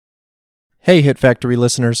Hey, Hit Factory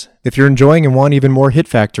listeners. If you're enjoying and want even more Hit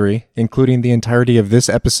Factory, including the entirety of this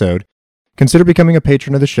episode, consider becoming a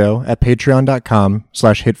patron of the show at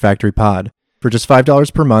patreon.com/hitfactorypod. For just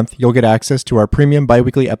 $5 per month, you'll get access to our premium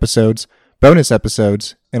bi-weekly episodes, bonus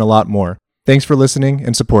episodes, and a lot more. Thanks for listening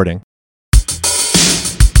and supporting.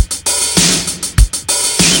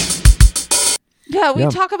 Yeah, we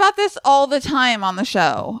talk about this all the time on the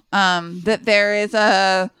show, that there is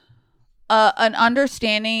an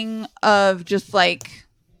understanding of just like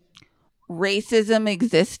racism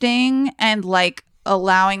existing and like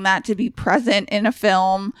allowing that to be present in a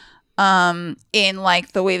film, in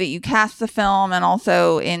like the way that you cast the film and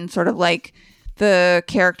also in sort of like the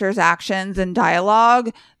characters' actions and dialogue,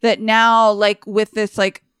 that now like with this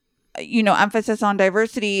like, you know, emphasis on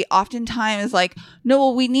diversity oftentimes like, no,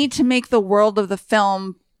 well, we need to make the world of the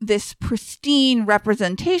film this pristine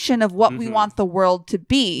representation of what we want the world to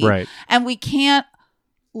be. Right. And we can't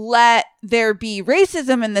let there be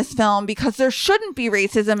racism in this film because there shouldn't be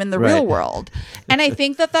racism in the real world. And I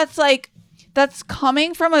think that that's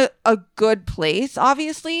coming from a good place,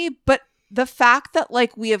 obviously. But the fact that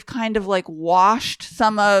like we have kind of like washed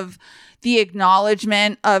some of the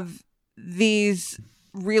acknowledgement of these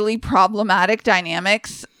really problematic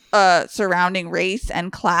dynamics surrounding race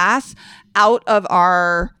and class out of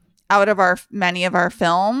many of our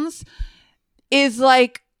films is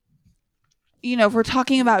like, you know, if we're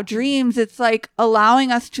talking about dreams, it's like allowing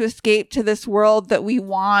us to escape to this world that we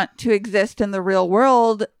want to exist in the real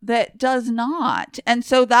world that does not. And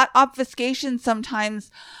so that obfuscation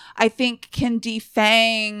sometimes I think can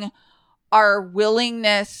defang our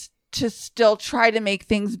willingness to still try to make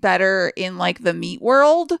things better in like the meat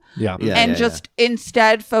world.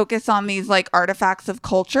 Instead focus on these like artifacts of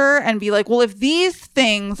culture and be like, well, if these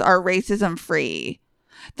things are racism free,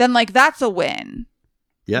 then like that's a win.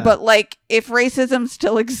 Yeah. But like if racism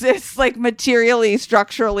still exists like materially,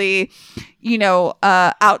 structurally, you know,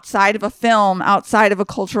 outside of a film, outside of a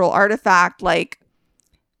cultural artifact, like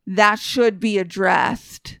that should be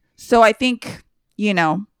addressed. So I think, you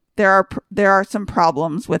know, there are some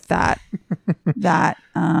problems with that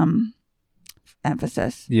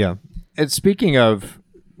emphasis. Yeah. And speaking of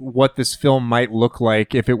what this film might look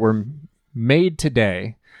like if it were made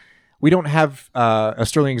today, we don't have a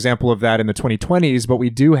sterling example of that in the 2020s, but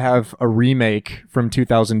we do have a remake from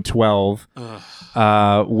 2012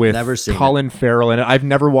 with Colin Farrell in it. I've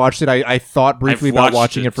never watched it. I thought briefly about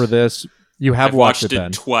watching it for this. You have watched it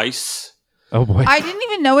then? Twice. Oh boy. I didn't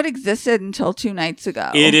even know it existed until 2 nights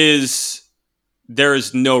ago. There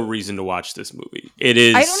is no reason to watch this movie. It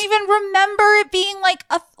is. I don't even remember it being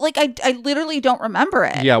I literally don't remember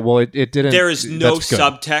it. Yeah, well, it didn't. There is no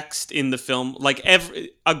subtext in the film. Like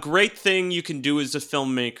a great thing you can do as a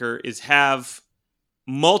filmmaker is have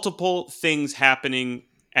multiple things happening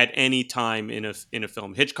at any time in a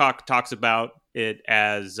film. Hitchcock talks about it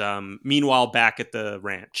as meanwhile back at the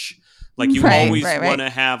ranch. Like you always want to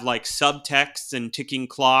have like subtexts and ticking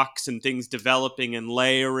clocks and things developing and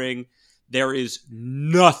layering. There is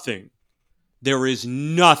nothing in the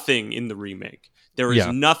remake. There is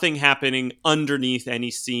nothing happening underneath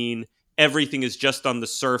any scene. Everything is just on the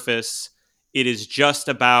surface. It is just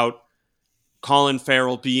about Colin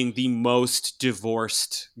Farrell being the most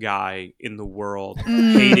divorced guy in the world,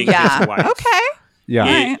 hating his wife. Okay.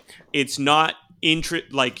 Yeah. It's not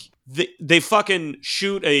like they fucking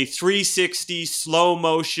shoot a 360 slow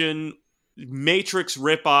motion Matrix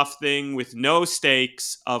ripoff thing with no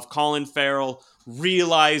stakes of Colin Farrell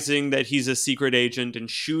realizing that he's a secret agent and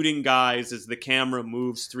shooting guys as the camera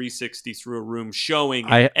moves 360 through a room, showing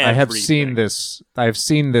I have seen this. I've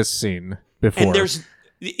seen this scene before. And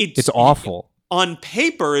it's awful. On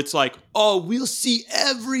paper, it's like, oh, we'll see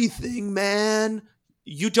everything, man.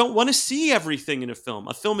 You don't want to see everything in a film.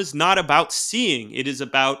 A film is not about seeing. It is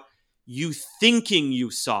about you thinking you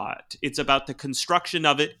saw it. It's about the construction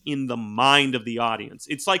of it in the mind of the audience.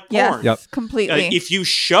 It's like porn. Yes, completely. If you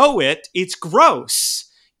show it, it's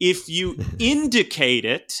gross. If you indicate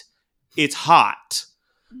it, it's hot.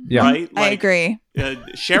 Yeah. Right? I agree.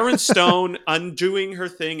 Sharon Stone undoing her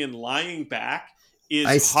thing and lying back is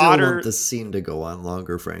I still hotter. want the scene to go on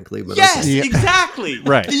longer, frankly. But yes, okay. Exactly.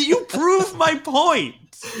 Right. You prove my point.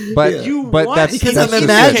 But that's because I'm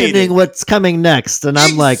imagining what's coming next, and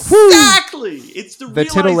I'm like, exactly. It's the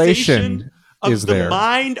titillation of the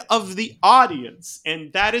mind of the audience,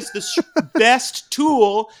 and that is the best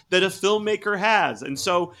tool that a filmmaker has. And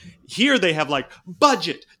so here they have like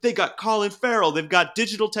budget, they got Colin Farrell, they've got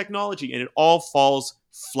digital technology, and it all falls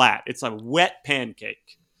flat. It's a wet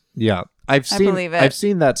pancake. Yeah, I've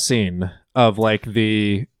seen that scene of like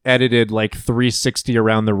the edited like 360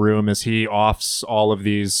 around the room as he offs all of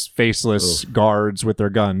these faceless guards with their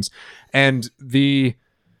guns. And the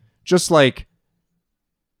just like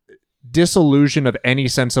disillusion of any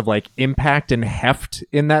sense of like impact and heft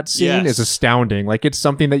in that scene is astounding. Like it's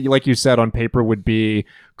something that you, like you said, on paper would be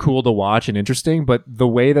cool to watch and interesting, but the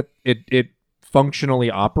way that it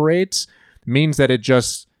functionally operates means that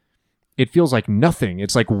it feels like nothing.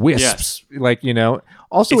 It's like wisps. Like, you know,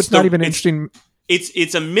 also it's not even interesting.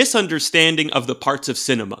 It's a misunderstanding of the parts of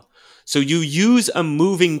cinema. So you use a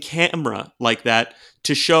moving camera like that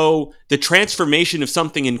to show the transformation of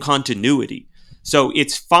something in continuity. So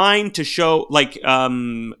it's fine to show, like,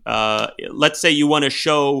 let's say you want to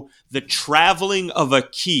show the traveling of a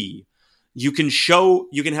key. You can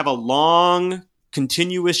have a long,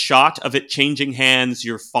 continuous shot of it changing hands.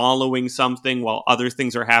 You're following something while other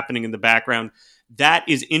things are happening in the background. That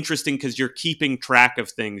is interesting because you're keeping track of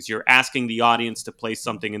things. You're asking the audience to place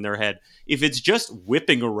something in their head. If it's just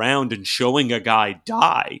whipping around and showing a guy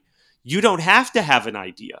die, you don't have to have an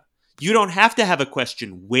idea. You don't have to have a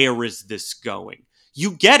question, where is this going?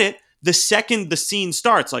 You get it the second the scene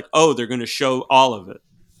starts, like, oh, they're going to show all of it.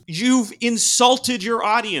 You've insulted your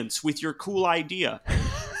audience with your cool idea.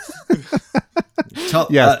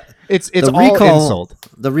 It's the all recall, insult.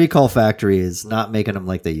 The recall factory is not making them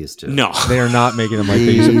like they used to. No. They are not making them like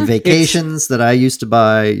they used to. The vacations that I used to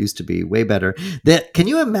buy used to be way better. Can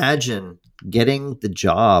you imagine getting the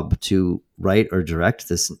job to write or direct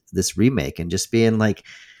this remake and just being like,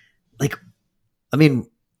 I mean,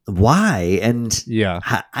 why? And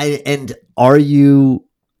and are you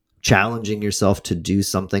challenging yourself to do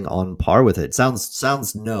something on par with it? Sounds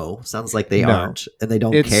like they aren't, and they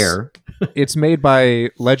don't care. It's made by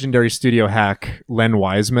legendary studio hack Len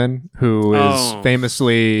Wiseman, who is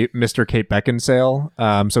famously Mr. Kate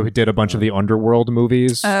Beckinsale. So he did a bunch of the Underworld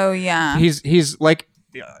movies. Oh yeah, he's like,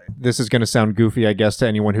 this is going to sound goofy, I guess, to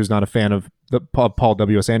anyone who's not a fan of the Paul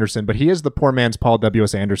W.S. Anderson, but he is the poor man's Paul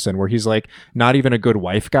W.S. Anderson, where he's like not even a good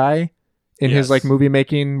wife guy in his like movie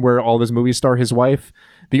making, where all of his movies star his wife.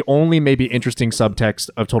 The only maybe interesting subtext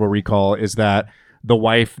of Total Recall is that the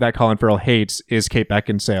wife that Colin Farrell hates is Kate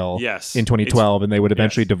Beckinsale in 2012, and they would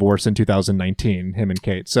eventually divorce in 2019, him and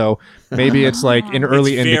Kate. So maybe it's like an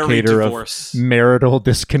early indicator of marital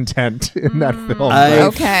discontent in that film.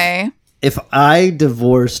 Okay. If I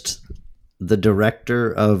divorced the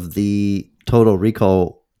director of the Total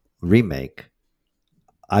Recall remake,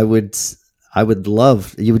 I would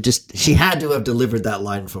love, she had to have delivered that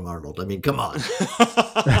line from Arnold. I mean, come on.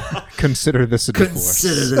 Consider this a divorce.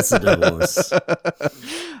 Consider this a divorce.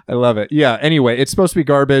 I love it. Yeah. Anyway, it's supposed to be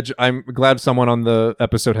garbage. I'm glad someone on the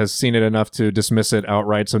episode has seen it enough to dismiss it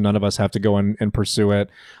outright, so none of us have to go and pursue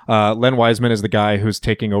it. Len Wiseman is the guy who's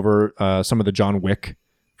taking over some of the John Wick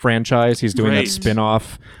franchise. He's doing that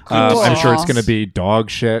spin-off. Cool. I'm sure it's going to be dog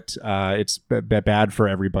shit. It's bad for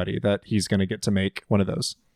everybody that he's going to get to make one of those.